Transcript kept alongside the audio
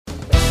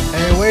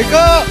wake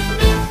up!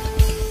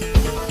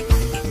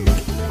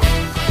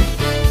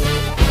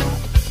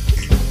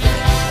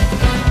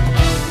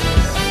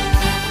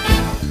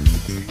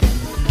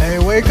 Hey,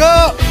 wake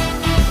up!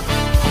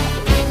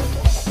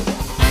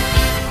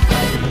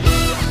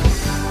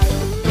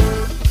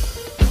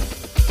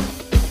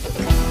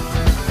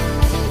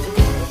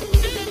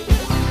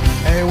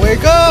 Hey,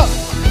 wake up!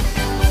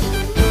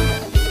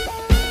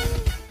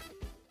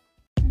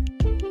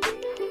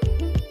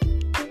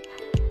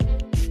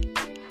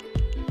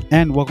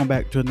 And welcome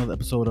back to another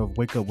episode of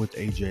Wake Up with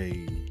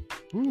AJ.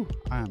 Whew,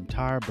 I am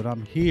tired, but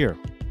I'm here.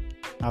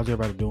 How's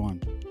everybody doing?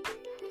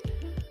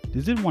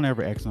 Does anyone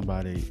ever ask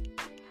somebody,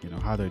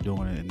 how they're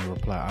doing it, and they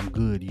reply, "I'm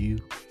good, you?"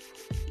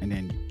 And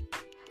then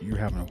you're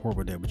having a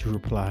horrible day, but you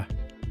reply,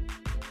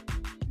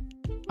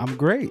 "I'm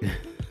great."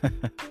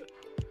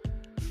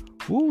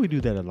 Ooh, we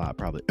do that a lot,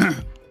 probably.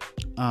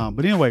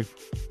 But anyway,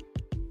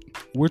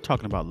 we're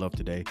talking about love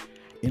today.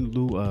 In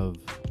lieu of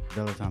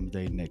Valentine's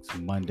Day next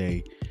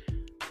Monday,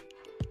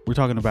 we're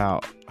talking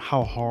about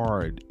how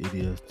hard it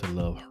is to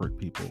love hurt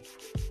people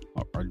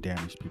or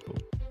damaged people.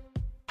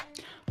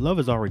 Love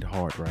is already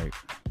hard, right?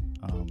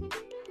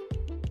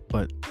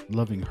 But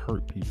loving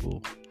hurt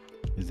people,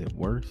 is it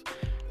worse?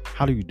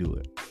 How do you do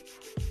it?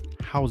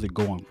 How is it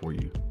going for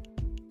you?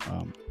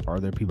 Are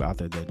there people out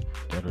there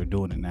that are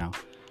doing it now?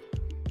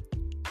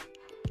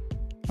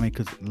 I mean,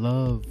 because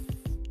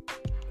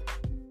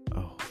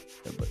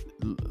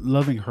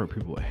loving hurt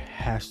people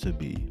has to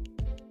be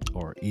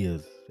or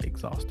is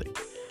exhausting.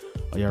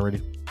 Are y'all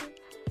ready?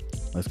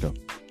 Let's go.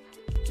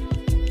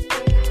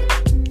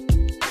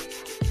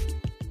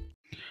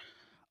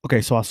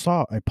 Okay, so I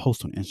saw a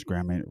post on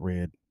Instagram and it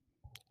read,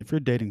 "If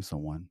you're dating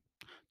someone,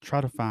 try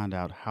to find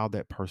out how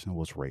that person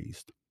was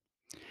raised."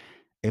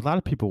 A lot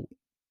of people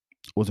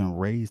wasn't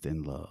raised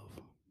in love.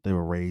 They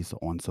were raised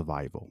on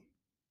survival.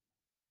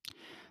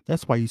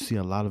 That's why you see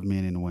a lot of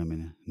men and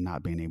women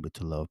not being able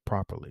to love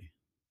properly.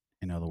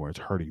 In other words,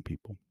 hurting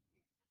people.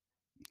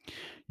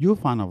 You'll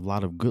find a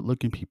lot of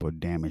good-looking people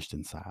damaged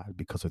inside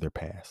because of their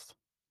past.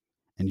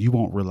 And you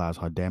won't realize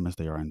how damaged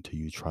they are until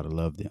you try to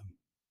love them.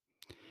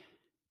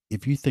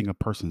 If you think a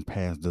person's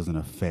past doesn't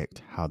affect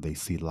how they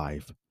see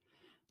life,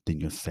 then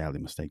you're sadly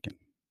mistaken.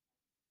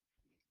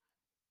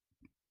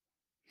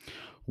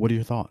 What are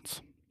your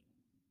thoughts?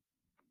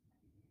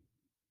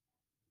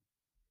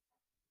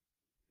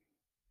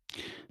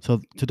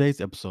 So today's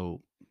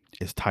episode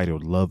is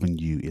titled "Loving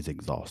You is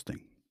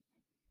Exhausting."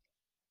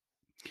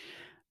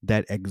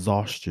 That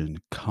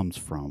exhaustion comes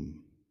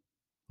from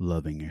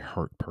loving a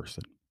hurt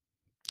person.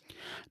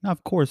 Now,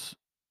 of course,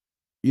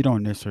 you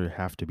don't necessarily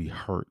have to be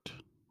hurt,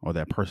 or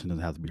that person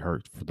doesn't have to be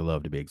hurt for the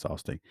love to be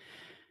exhausting.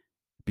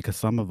 Because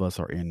some of us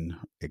are in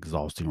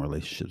exhausting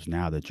relationships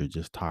now that you're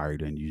just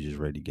tired and you're just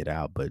ready to get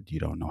out, but you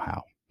don't know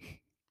how.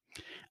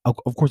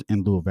 Of course,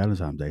 in lieu of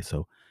Valentine's Day.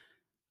 So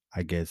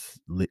I guess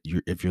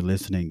if you're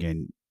listening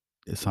and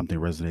it's something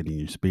resonating in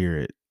your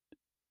spirit,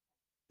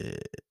 eh,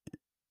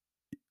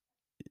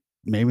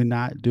 maybe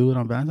not do it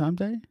on Valentine's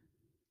Day,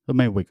 or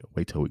maybe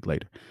wait till a week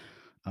later.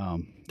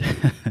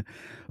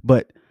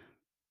 But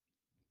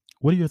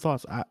what are your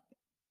thoughts?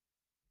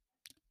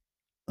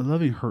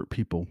 Loving hurt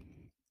people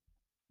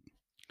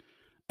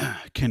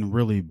can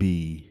really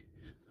be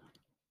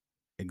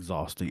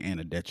exhausting and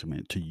a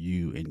detriment to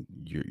you and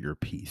your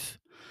peace.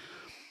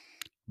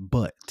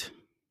 But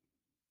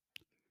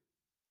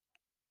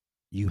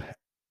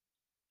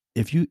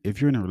if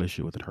you're in a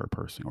relationship with a hurt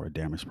person or a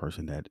damaged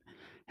person that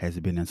has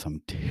been in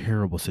some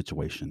terrible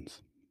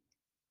situations,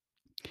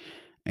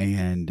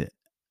 and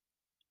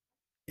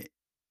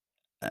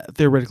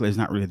theoretically it's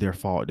not really their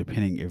fault,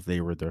 depending if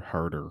they were the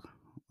hurter,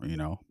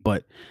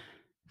 but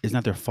it's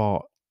not their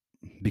fault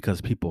because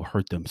people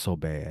hurt them so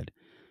bad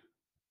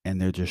and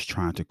they're just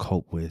trying to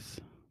cope with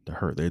the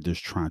hurt. They're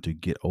just trying to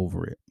get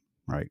over it,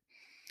 right?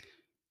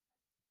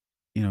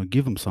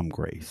 Give them some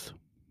grace,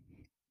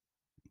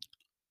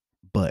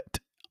 but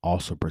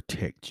also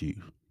protect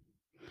you.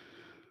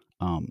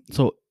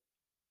 So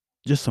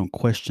just some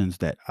questions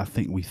that I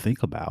think we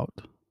think about,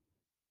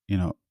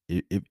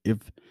 if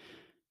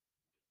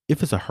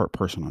it's a hurt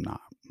person or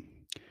not.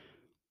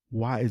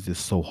 Why is this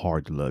so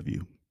hard to love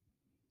you?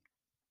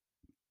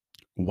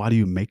 Why do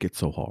you make it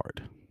so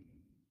hard?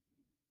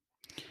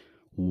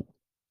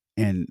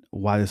 And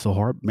why is it so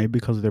hard? Maybe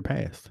because of their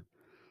past.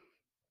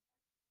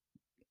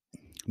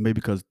 Maybe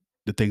because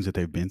the things that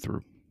they've been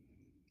through.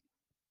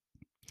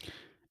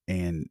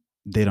 And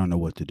they don't know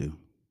what to do.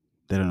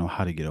 They don't know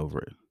how to get over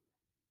it.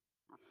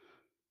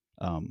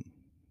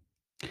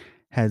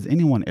 Has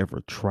anyone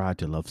ever tried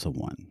to love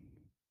someone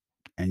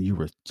and you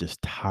were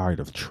just tired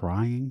of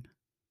trying?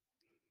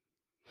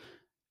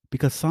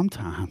 Because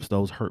sometimes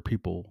those hurt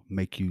people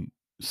make you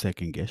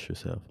second guess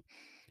yourself.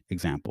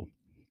 Example,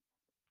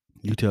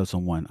 you tell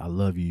someone, "I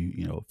love you,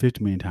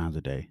 50 million times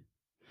a day."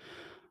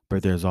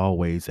 But there's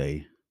always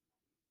a,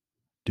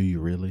 "Do you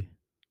really?"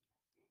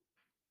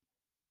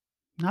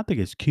 And I think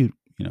it's cute,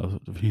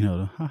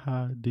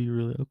 haha, "Do you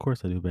really?" Of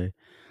course I do, babe.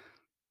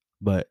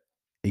 But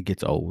it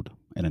gets old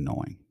and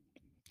annoying.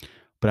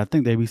 But I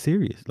think they be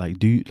serious.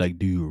 Do you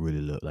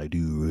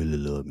really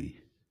love me?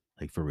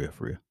 Like for real,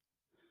 for real.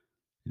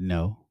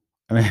 No.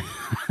 I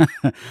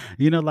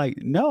mean,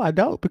 no, I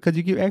don't because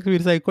you keep asking me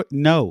to say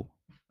no.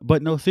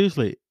 But no,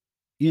 seriously,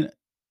 you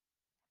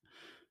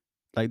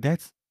know,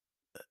 that's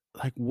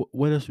like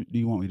what else do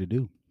you want me to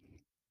do?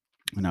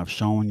 And I've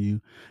shown you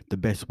the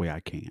best way I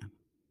can.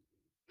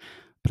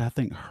 But I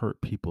think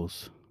hurt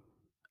people's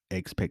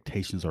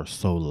expectations are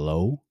so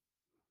low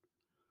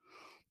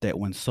that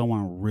when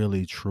someone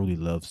really truly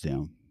loves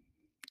them,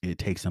 it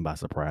takes them by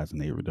surprise and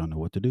they really don't know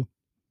what to do.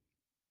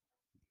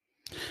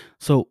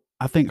 So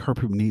I think hurt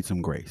people need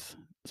some grace.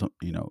 So,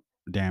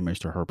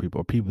 damaged or hurt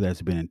people or people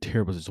that's been in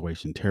terrible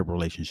situations, terrible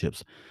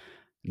relationships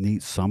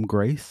need some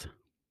grace.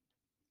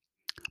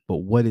 But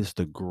what is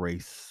the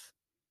grace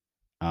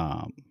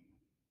um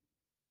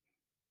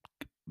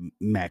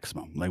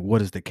maximum? Like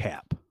what is the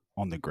cap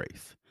on the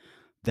grace?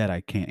 That I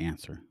can't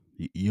answer.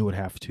 You would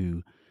have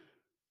to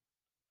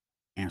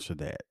answer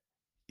that,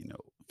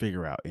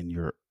 figure out in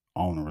your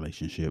own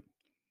relationship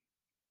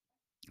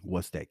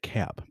what's that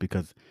cap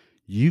because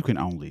you can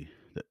only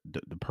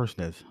the person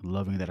that's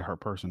loving that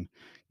hurt person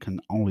can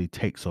only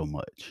take so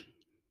much.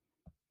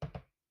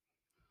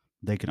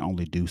 They can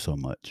only do so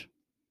much.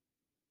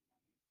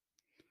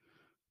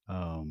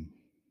 Um,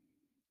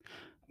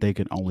 they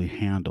can only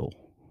handle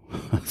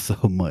so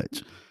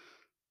much.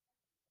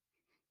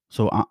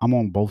 So I'm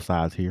on both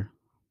sides here.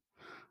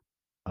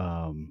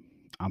 Um,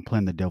 I'm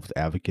playing the devil's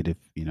advocate, if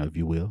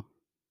you will.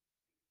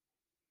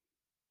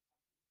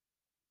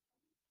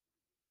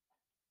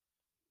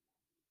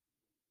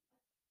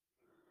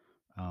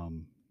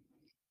 Um,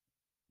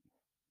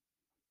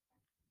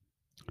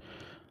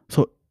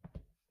 so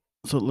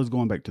so let's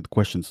going back to the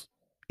questions.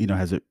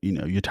 Has it?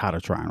 You're tired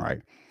of trying,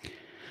 right?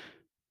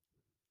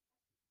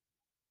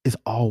 It's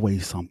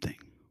always something,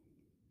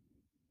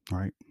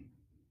 right?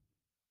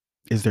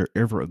 Is there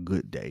ever a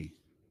good day?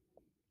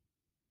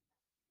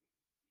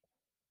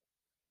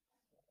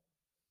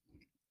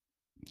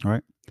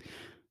 Right?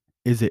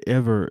 Is it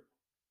ever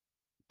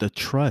the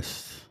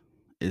trust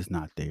is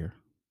not there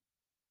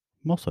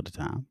most of the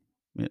time?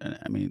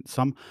 I mean,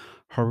 some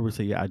her would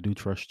say, "Yeah, I do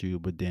trust you,"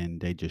 but then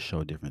they just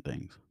show different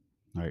things,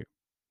 right?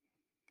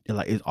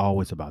 It's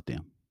always about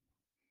them,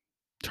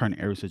 turning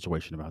every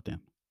situation about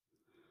them,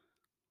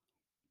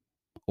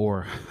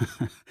 or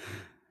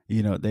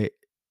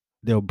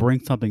they'll bring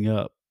something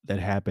up that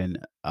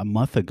happened a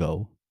month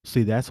ago.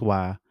 See, that's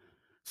why.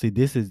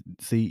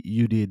 See,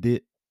 you did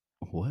it.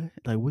 What?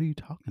 Like, what are you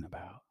talking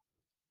about?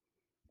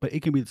 But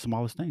it can be the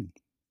smallest thing.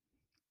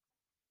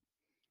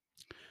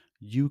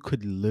 You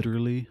could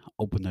literally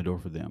open the door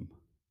for them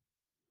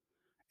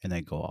and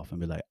they go off and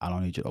be like, I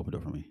don't need you to open the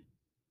door for me.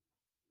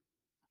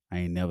 I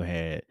ain't never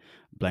had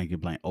blanket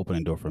blank open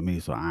the door for me,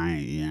 so I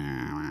ain't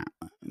yeah.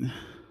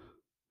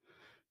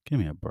 Give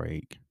me a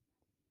break.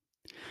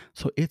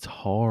 So it's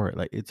hard.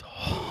 Like it's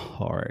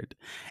hard.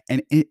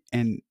 And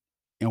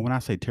when I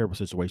say terrible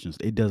situations,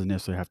 it doesn't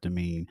necessarily have to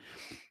mean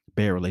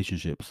bad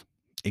relationships.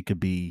 It could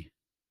be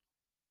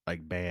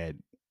like bad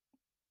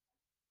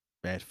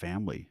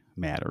family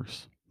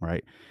matters,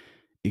 right?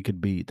 It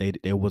could be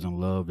they wasn't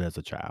loved as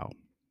a child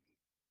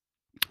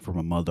from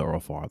a mother or a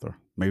father.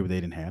 Maybe they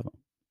didn't have them.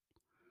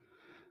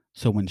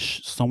 So when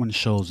someone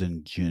shows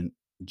in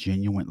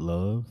genuine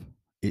love,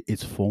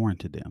 it's foreign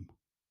to them.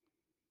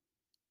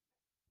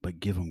 But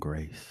give them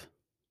grace.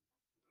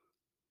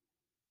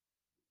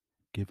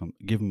 Give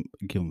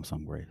them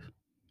some grace.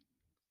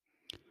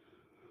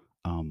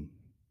 Um,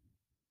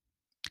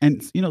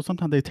 and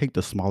sometimes they take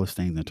the smallest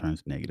things and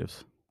turns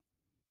negatives.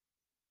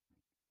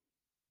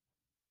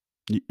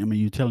 I mean,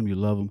 you tell them you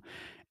love them,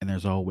 and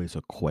there's always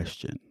a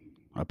question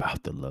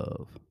about the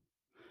love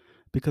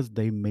because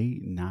they may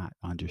not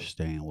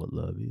understand what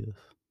love is,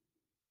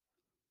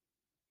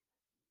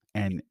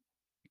 and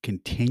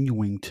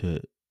continuing to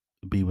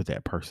be with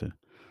that person,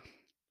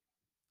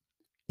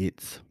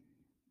 it's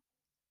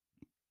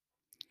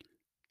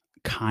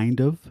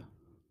kind of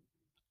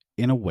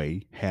in a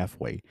way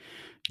halfway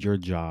your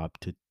job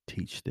to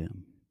teach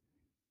them,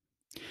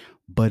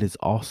 but it's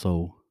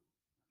also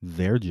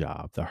their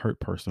job, the hurt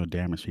person or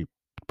damaged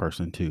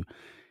person, to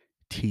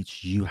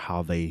teach you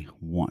how they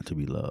want to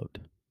be loved.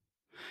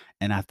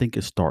 And I think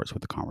it starts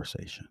with the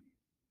conversation.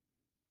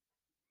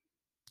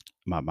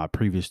 My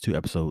previous two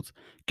episodes,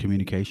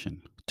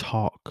 communication,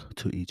 talk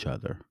to each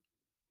other,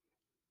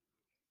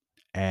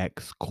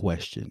 ask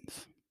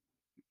questions.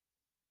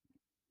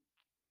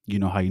 You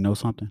know how you know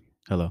something?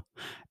 Hello.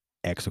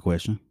 Ask a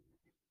question.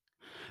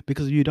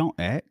 Because if you don't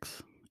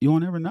ask, you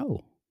won't ever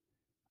know.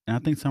 And I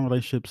think some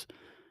relationships,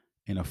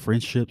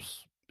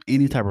 friendships,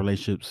 any type of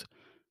relationships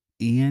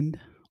end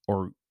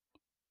or,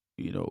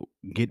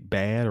 get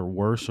bad or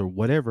worse or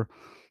whatever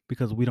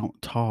because we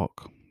don't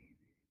talk.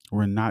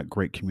 We're not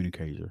great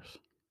communicators.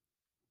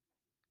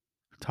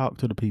 Talk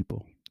to the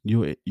people.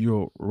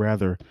 You'll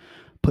rather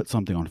put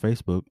something on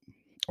Facebook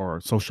or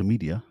social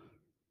media,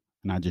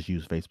 and I just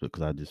use Facebook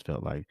because I just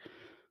felt like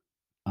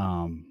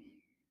um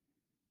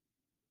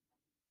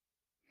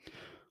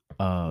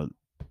uh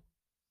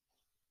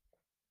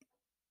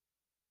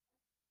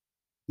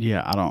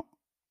Yeah, I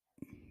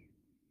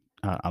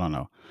don't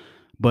know.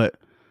 But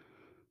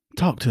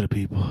talk to the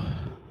people.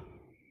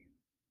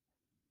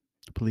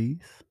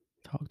 Please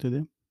talk to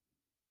them.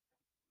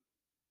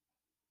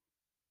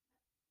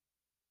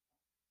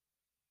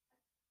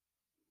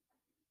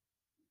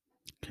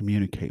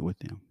 Communicate with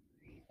them.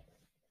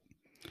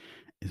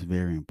 It's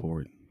very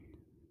important.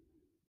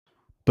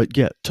 But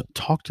yeah,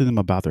 talk to them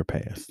about their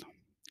past.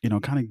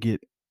 Kind of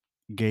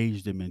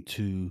gauge them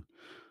into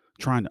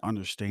trying to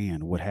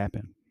understand what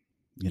happened.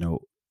 You know,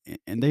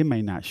 and they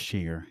may not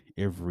share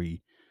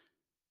every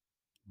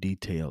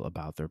detail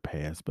about their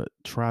past, but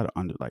try to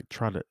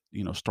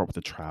start with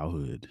the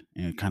childhood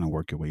and kind of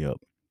work your way up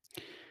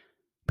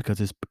because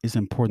it's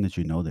important that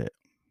you know that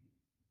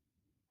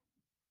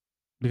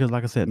because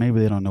like I said,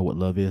 maybe they don't know what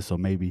love is, so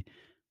maybe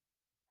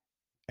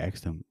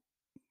ask them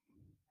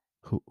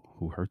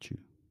who hurt you.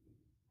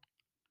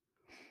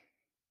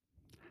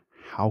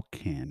 How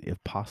can,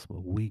 if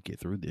possible, we get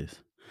through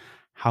this?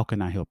 How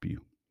can I help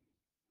you?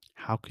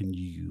 How can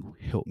you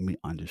help me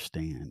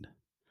understand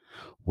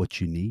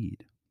what you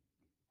need?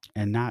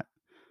 And not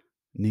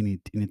needing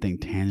anything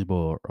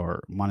tangible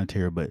or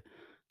monetary, but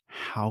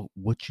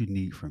what you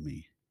need from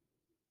me.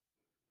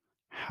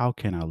 How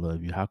can I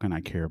love you? How can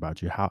I care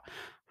about you?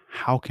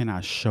 How can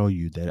I show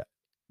you that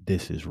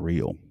this is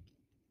real?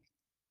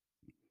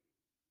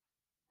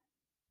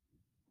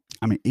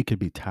 I mean, it could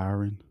be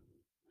tiring,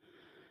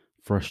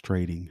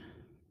 frustrating,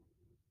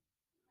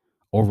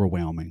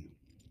 overwhelming,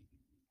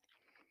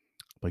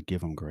 but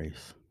give them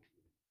grace.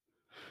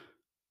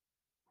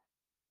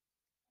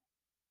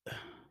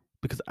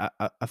 Because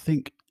I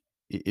think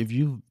if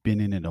you've been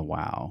in it a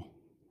while,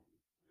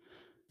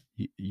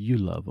 you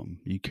love them,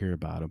 you care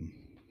about them,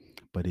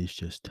 but it's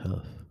just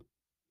tough.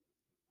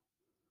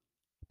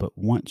 But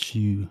once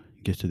you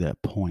get to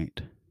that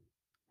point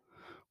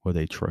where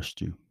they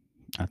trust you,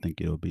 I think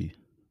it'll be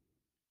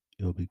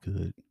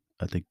good.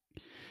 I think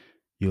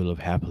you'll live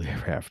happily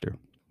ever after.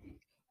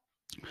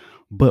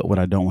 But what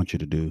I don't want you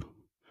to do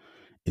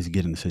is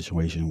get in a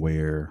situation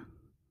where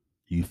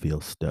you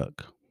feel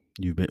stuck.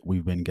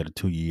 We've been together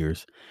 2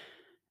 years,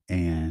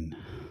 and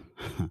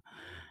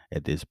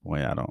at this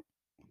point,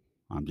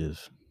 I'm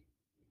just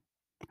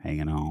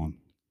hanging on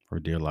for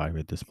dear life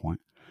at this point,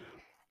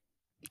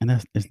 and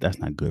that's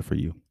not good for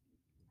you.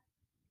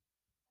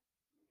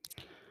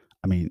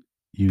 I mean,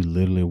 you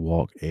literally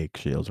walk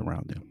eggshells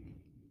around them.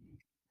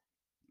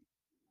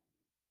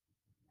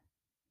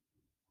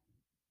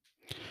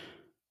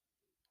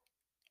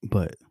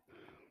 But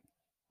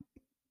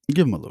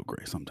give them a little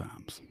grace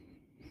sometimes.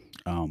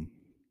 Um,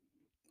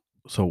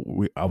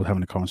 I was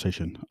having a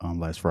conversation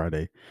last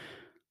Friday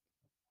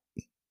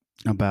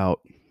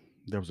about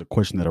there was a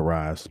question that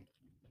arose: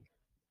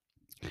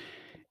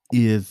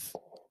 is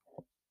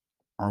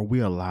are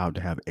we allowed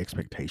to have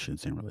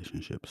expectations in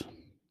relationships?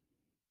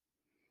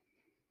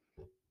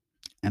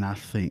 And I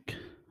think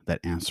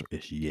that answer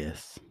is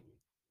yes.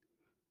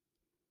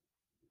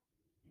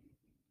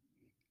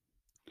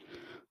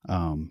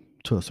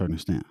 To a certain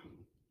extent,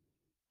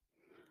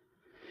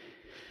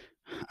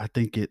 I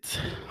think it's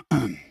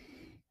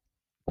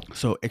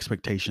so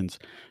expectations.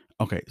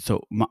 Okay,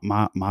 so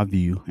my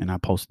view, and I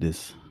posted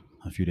this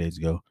a few days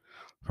ago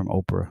from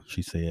Oprah.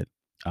 She said,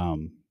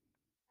 um,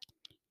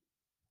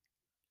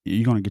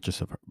 "You're gonna get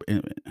yourself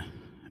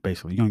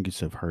basically you're gonna get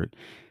yourself hurt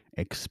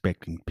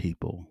expecting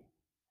people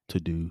to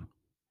do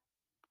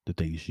the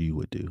things you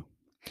would do.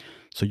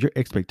 So your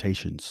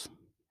expectations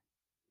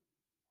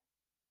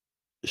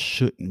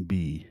shouldn't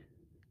be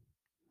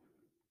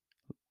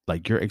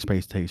your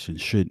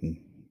expectations shouldn't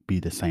be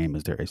the same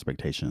as their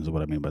expectations.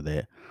 What I mean by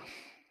that,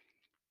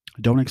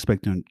 don't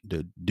expect them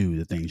to do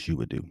the things you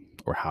would do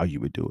or how you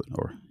would do it,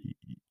 or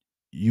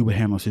you would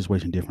handle a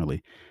situation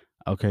differently.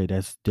 Okay,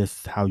 that's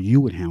just how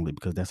you would handle it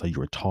because that's how you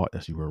were taught,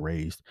 that's how you were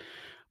raised.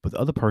 But the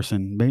other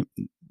person,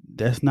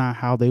 that's not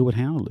how they would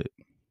handle it.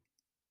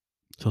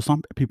 So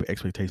some people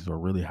expectations are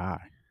really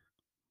high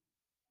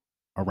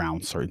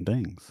around certain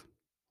things.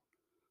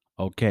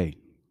 Okay,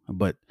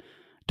 but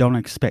don't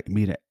expect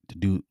me to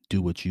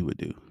do what you would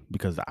do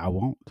because I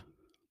won't.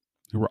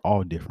 We're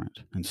all different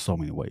in so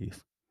many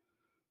ways.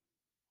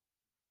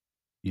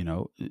 You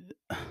know,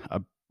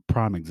 a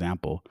prime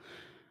example,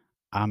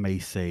 I may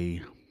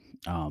say,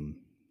 um,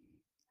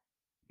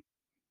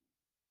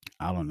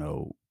 I don't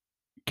know,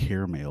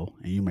 caramel,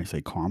 and you may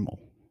say caramel.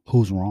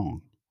 Who's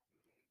wrong?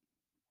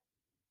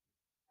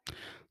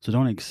 So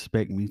don't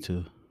expect me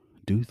to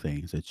do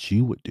things that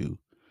you would do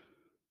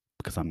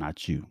because I'm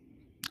not you.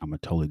 I'm a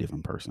totally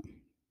different person.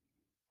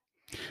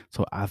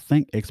 So I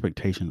think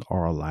expectations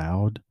are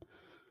allowed,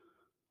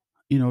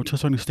 to a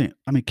certain extent.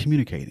 I mean,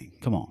 communicating.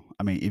 Come on.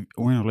 I mean, if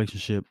we're in a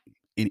relationship,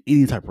 in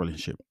any type of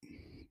relationship,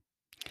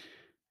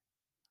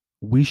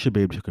 we should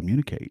be able to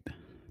communicate.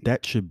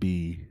 That should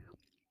be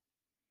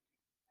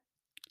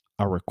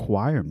a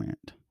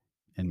requirement,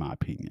 in my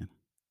opinion.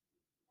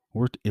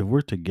 If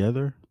we're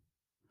together,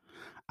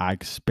 I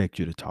expect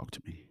you to talk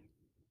to me,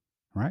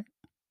 right?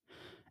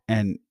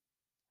 And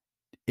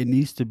it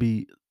needs to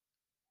be,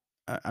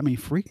 I mean,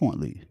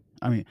 frequently.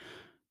 I mean,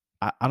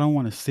 I don't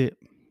want to sit,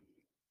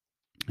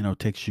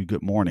 text you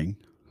good morning,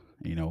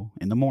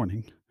 in the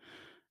morning,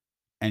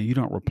 and you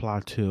don't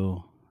reply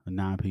till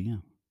 9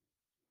 p.m.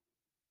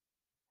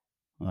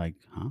 Like,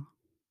 huh?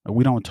 Or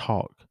we don't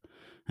talk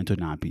until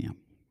 9 p.m.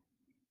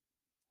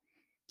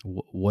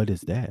 What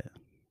is that?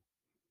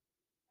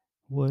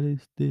 What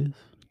is this?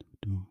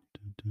 Dun,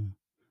 dun, dun,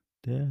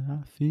 that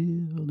I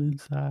feel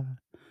inside.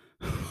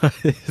 What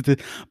is this?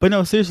 But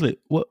no, seriously,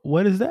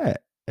 what is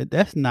that?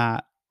 That's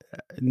not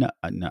no,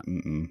 no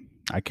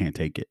I can't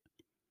take it.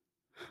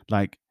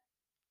 Like,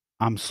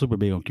 I'm super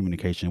big on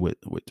communication with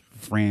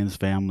friends,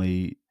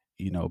 family,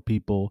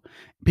 people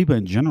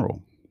in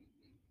general,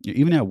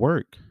 even at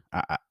work.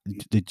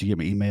 Did you get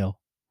my email?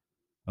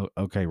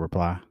 Okay,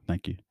 reply.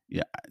 Thank you.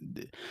 Yeah,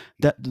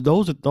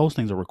 those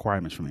things are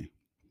requirements for me.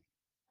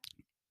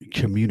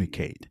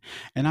 Communicate,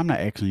 and I'm not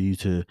asking you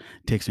to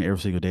text me every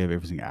single day of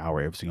every single hour,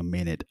 every single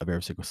minute of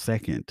every single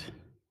second.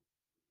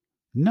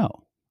 No,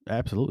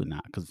 absolutely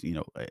not. Because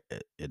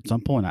at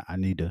some point I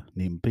need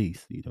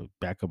peace.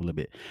 Back up a little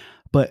bit,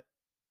 but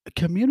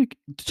communicate,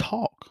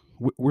 talk.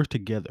 We're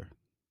together.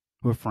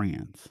 We're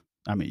friends.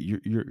 I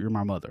mean, you're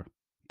my mother.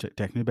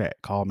 Text me back.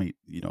 Call me.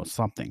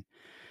 Something.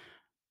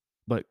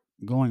 But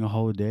going a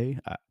whole day,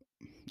 I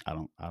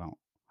don't. I don't.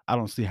 I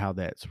don't see how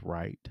that's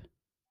right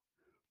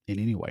in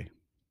any way.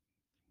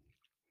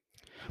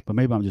 But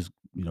maybe I'm just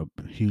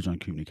huge on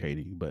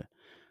communicating. But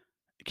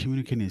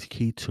communicating is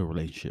key to a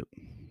relationship.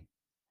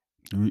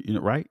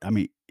 Right? I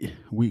mean,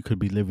 we could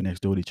be living next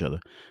door to each other.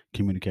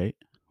 Communicate.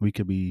 We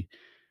could be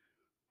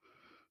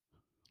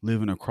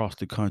living across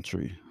the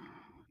country.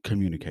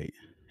 Communicate.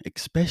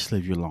 Especially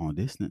if you're long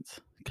distance.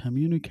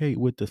 Communicate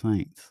with the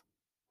saints.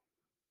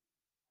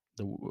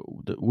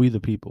 We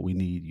the people, we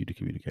need you to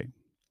communicate.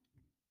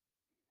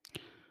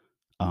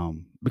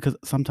 Because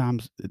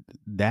sometimes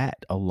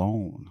that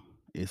alone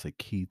is a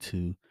key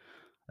to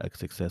a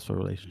successful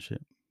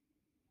relationship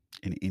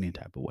in any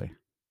type of way,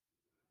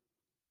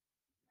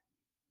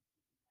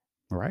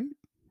 right?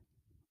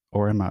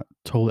 Or am I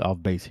totally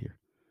off base here?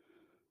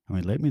 I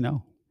mean, let me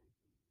know.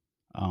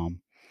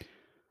 Um,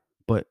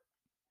 but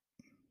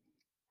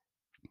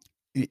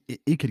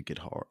it could get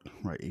hard,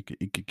 right?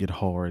 It could get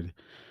hard,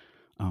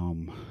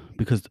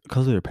 because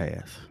of their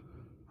past,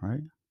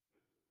 right?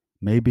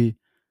 Maybe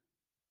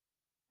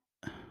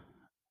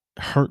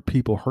hurt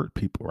people,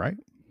 right?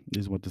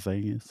 Is what the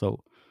saying is.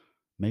 So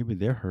maybe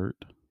they're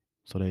hurt,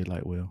 so they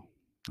like, well,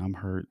 I'm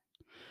hurt,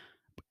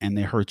 and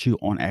they hurt you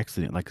on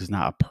accident. Like, it's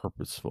not a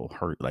purposeful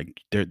hurt.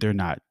 Like, they're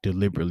not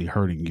deliberately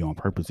hurting you on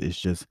purpose.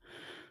 It's just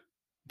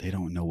they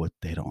don't know what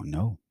they don't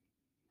know.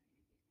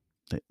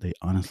 They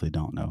honestly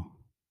don't know.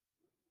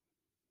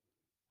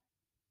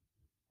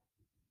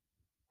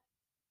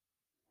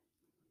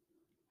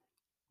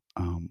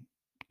 Um,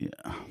 yeah,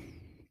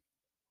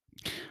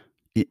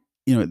 it,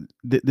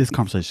 this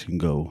conversation can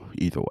go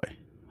either way,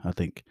 I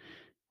think.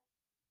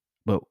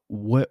 But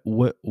what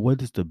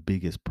is the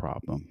biggest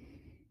problem?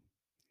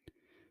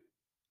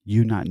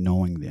 You not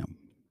knowing them.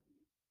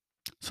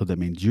 So that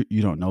means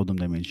you don't know them.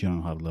 That means you don't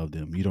know how to love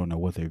them. You don't know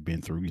what they've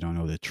been through. You don't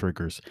know their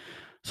triggers.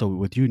 So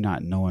with you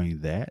not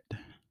knowing that,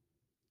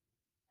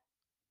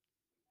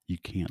 you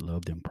can't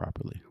love them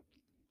properly.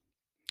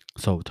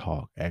 So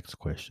talk, ask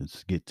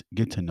questions, get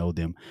to know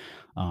them.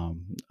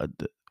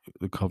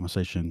 The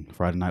conversation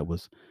Friday night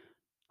was,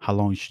 how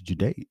long should you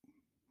date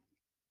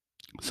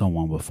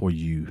someone before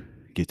you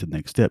get to the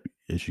next step?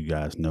 As you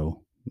guys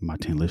know, my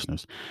 10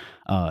 listeners,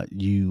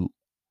 you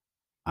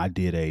I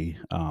did a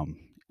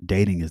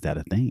dating is that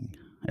a thing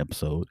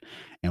episode,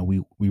 and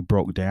we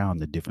broke down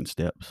the different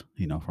steps.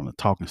 From the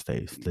talking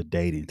stage to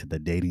dating to the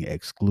dating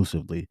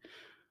exclusively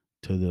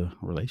to the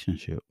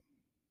relationship.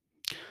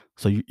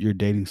 So you're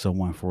dating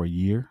someone for a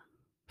year,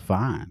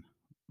 fine.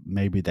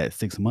 Maybe that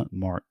 6 month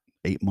mark,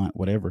 8 month,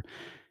 whatever.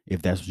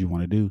 If that's what you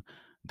want to do,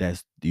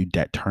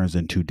 that turns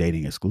into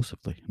dating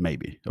exclusively,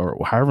 maybe, or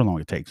however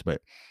long it takes.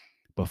 But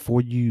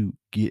before you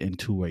get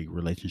into a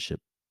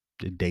relationship,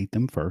 to date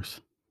them first,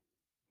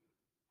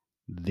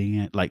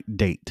 then like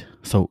date.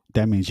 So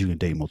that means you can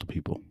date multiple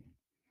people.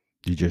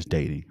 You're just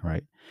dating,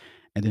 right?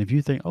 And then if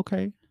you think,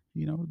 okay,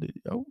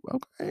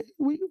 okay,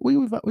 we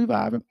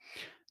vibing,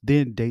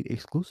 then date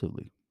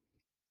exclusively,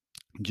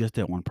 just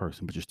that one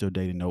person, but you're still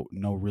dating.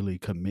 No really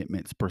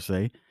commitments per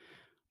se,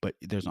 but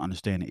there's an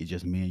understanding. It's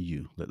just me and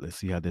you. Let's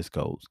see how this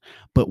goes.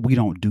 But we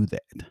don't do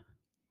that.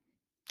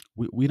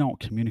 We don't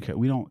communicate.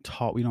 We don't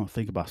talk. We don't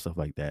think about stuff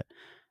like that,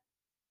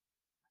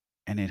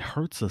 and it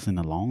hurts us in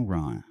the long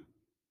run.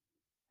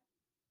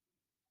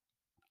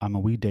 I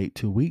mean, we date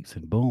 2 weeks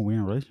and boom, we're in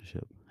a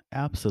relationship.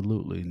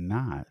 Absolutely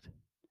not.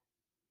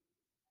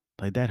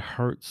 Like, that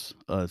hurts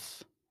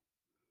us.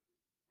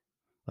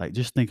 Like,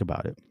 just think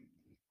about it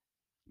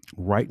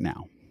right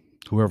now.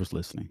 Whoever's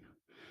listening,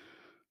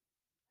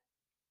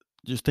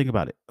 just think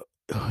about it.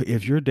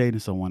 If you're dating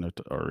someone,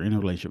 or in a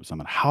relationship with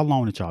someone, how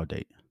long did y'all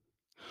date?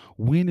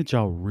 When did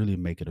y'all really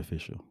make it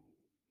official?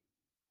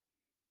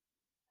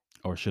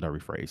 Or should I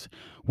rephrase?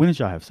 When did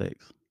y'all have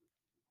sex?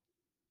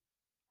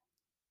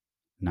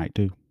 Night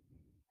two?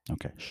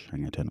 Okay, I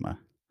ain't gonna tell nobody.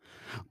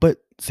 But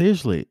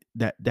seriously,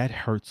 that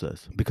hurts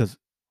us because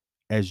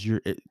as you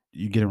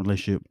get in a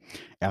relationship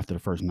after the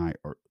first night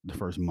or the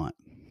first month,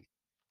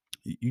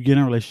 you get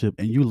in a relationship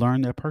and you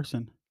learn that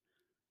person,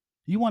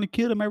 you want to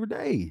kill them every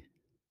day.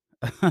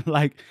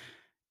 Like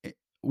eh,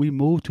 we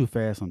move too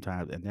fast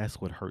sometimes, and that's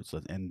what hurts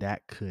us. And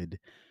that could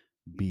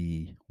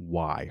be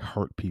why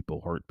hurt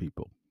people.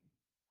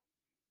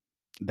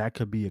 That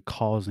could be a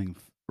causing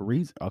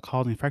reason, a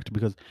causing factor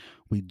because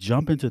we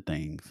jump into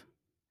things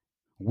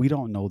we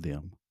don't know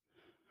them.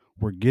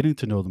 We're getting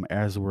to know them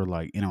as we're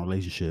like in a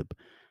relationship,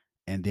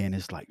 and then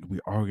it's like we're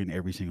arguing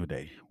every single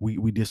day.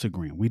 We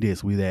disagreeing, we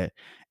this, we that,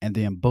 and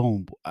then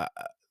boom,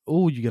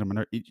 oh, you get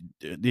them,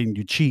 then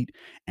you cheat,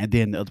 and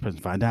then the other person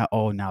find out.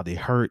 Oh, now they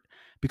hurt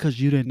because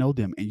you didn't know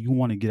them, and you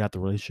want to get out the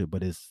relationship,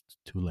 but it's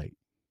too late,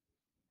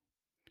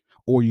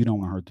 or you don't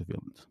want to hurt the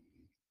feelings,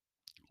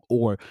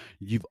 or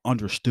you've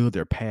understood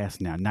their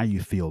past now. Now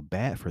you feel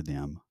bad for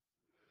them,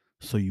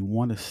 so you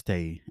want to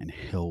stay and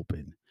help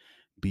and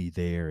be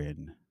there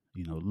and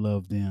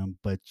love them,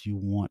 but you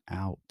want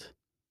out,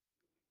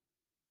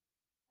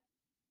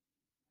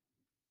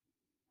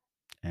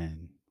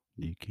 and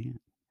you can't.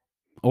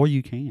 Or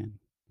you can,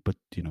 but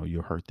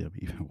you'll hurt them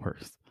even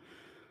worse.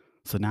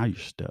 So now you're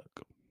stuck.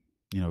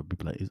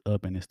 People like it's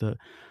up and it's stuck.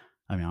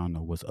 I mean, I don't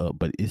know what's up,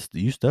 but it's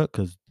you stuck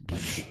because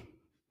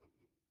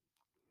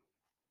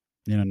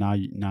now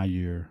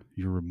you're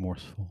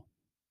remorseful.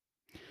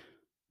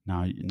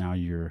 Now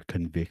you're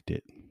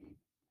convicted.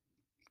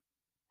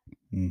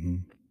 hmm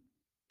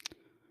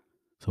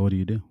So what do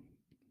you do?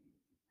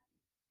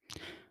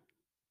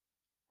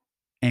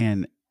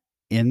 And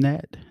in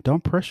that,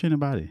 don't pressure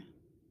anybody.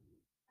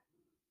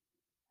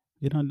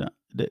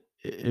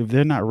 If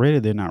they're not ready,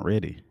 they're not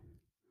ready.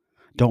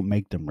 Don't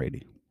make them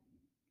ready.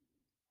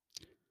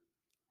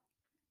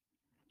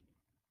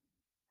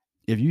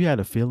 If you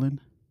had a feeling,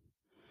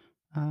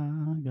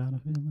 I got a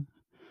feeling,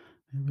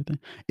 everything.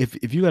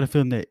 If you got a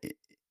feeling that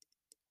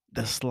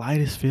the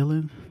slightest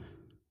feeling,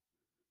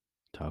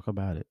 talk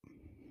about it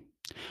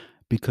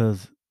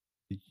because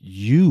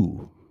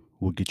you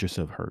will get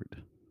yourself hurt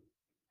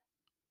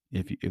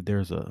if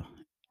there's a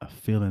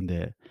feeling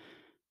that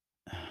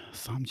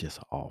something's just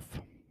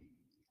off.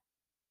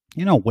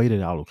 Wait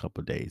it out a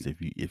couple of days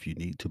if you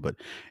need to, but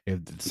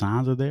if the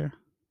signs are there,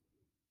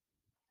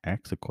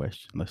 ask a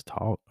question. Let's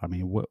talk. I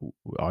mean, what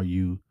are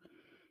you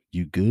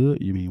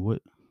good? You mean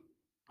what?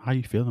 How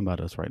you feeling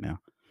about us right now?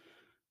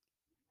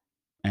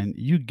 And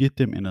you get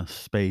them in a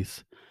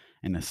space,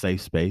 in a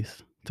safe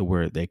space, to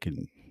where they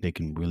can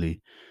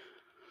really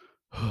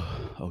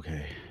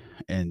okay,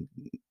 and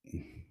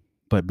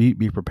but be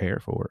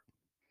prepared for it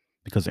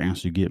because the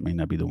answer you get may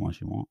not be the ones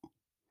you want.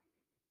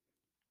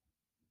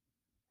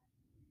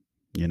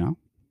 You know,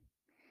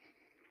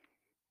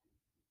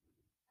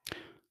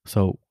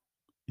 so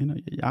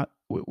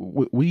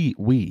we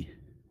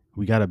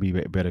got to be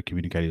better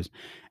communicators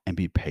and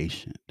be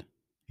patient.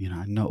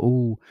 I know.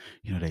 Oh,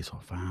 they so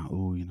fine.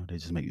 Oh, they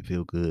just make you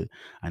feel good.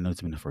 I know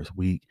it's been the first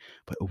week,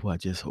 but I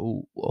just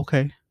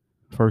okay,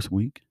 first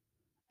week,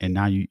 and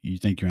now you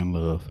think you're in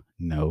love.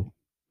 No,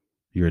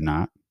 you're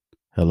not.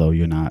 Hello,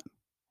 you're not.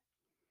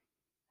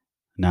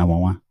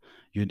 911.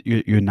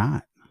 You're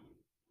not.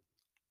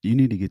 You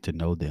need to get to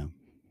know them.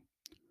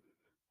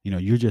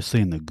 You're just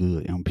saying the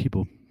good, and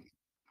people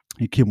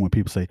you keep when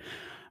people say,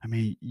 I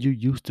mean, you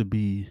used to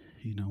be,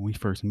 when we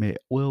first met.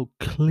 Well,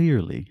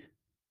 clearly,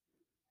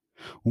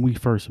 when we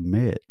first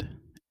met,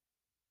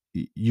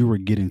 you were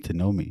getting to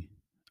know me.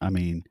 I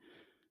mean,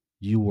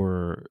 you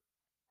were,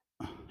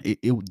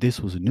 this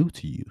was new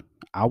to you.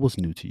 I was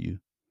new to you.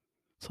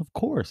 So, of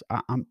course,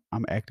 I'm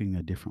acting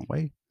a different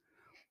way.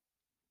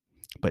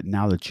 But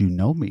now that you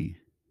know me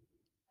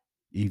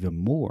even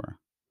more,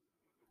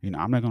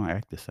 I'm not going to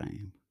act the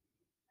same.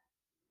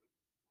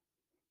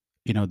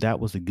 That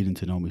was the getting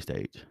to know me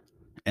stage.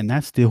 And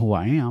that's still who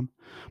I am,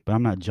 but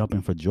I'm not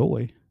jumping for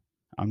joy.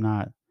 I'm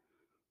not,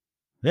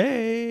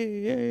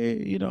 hey,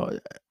 hey, no,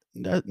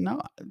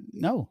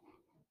 no.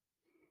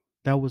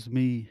 That was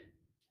me.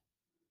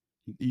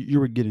 You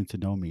were getting to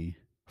know me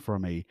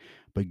from a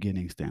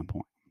beginning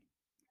standpoint.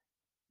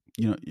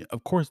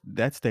 Of course,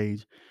 that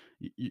stage,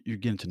 you're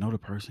getting to know the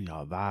person,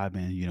 y'all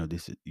vibing.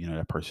 This is,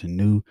 that person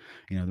new.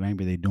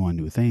 Maybe they're doing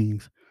new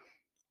things.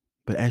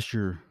 But as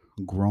you're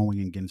growing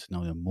and getting to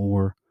know them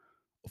more,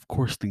 of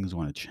course, things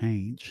want to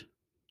change.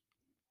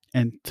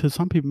 And to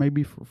some people,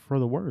 maybe for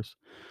the worse.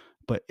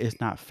 But it's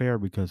not fair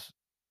because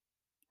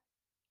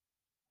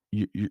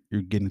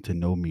you're getting to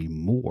know me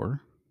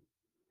more,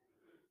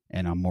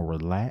 and I'm more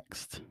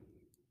relaxed,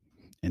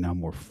 and I'm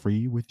more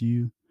free with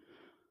you.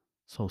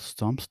 So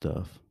some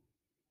stuff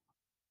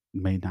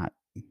may not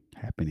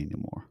happen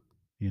anymore,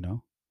 you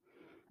know,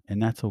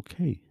 and that's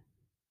okay.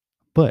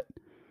 But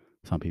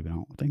some people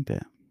don't think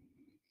that.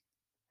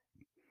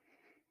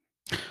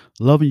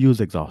 Loving you is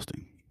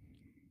exhausting.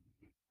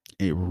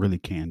 It really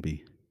can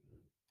be.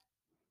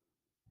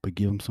 But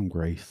give them some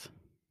grace.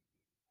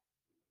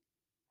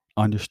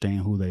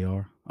 Understand who they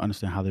are,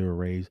 understand how they were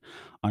raised,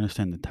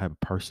 understand the type of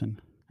person,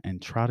 and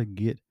try to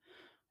get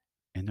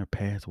in their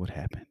past what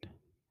happened.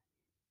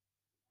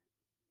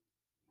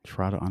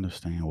 try to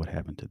understand what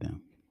happened to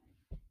them.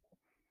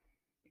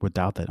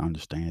 Without that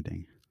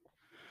understanding,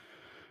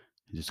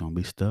 you're just going to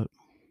be stuck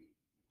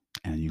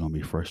and you're going to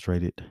be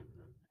frustrated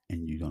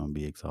and you're going to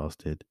be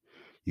exhausted.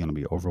 You're going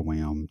to be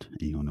overwhelmed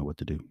and you don't know what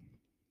to do.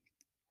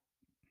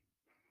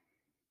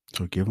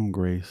 So give them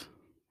grace,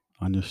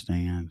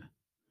 understand,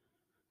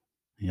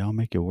 and y'all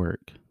make it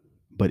work.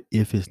 But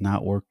if it's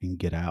not working,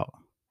 get out.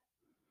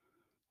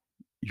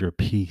 Your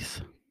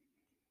peace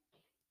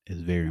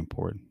is very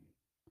important.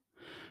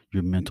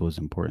 Your mental is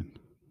important.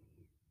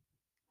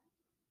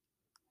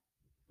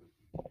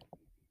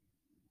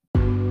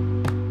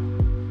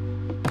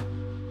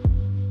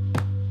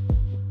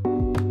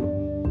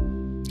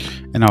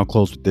 And I'll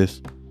close with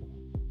this.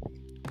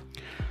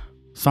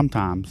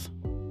 Sometimes,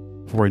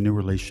 for a new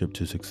relationship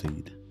to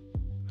succeed,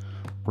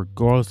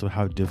 regardless of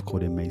how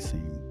difficult it may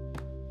seem,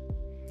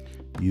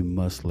 you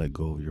must let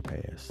go of your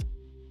past.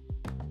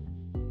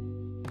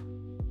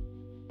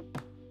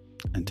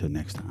 Until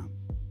next time.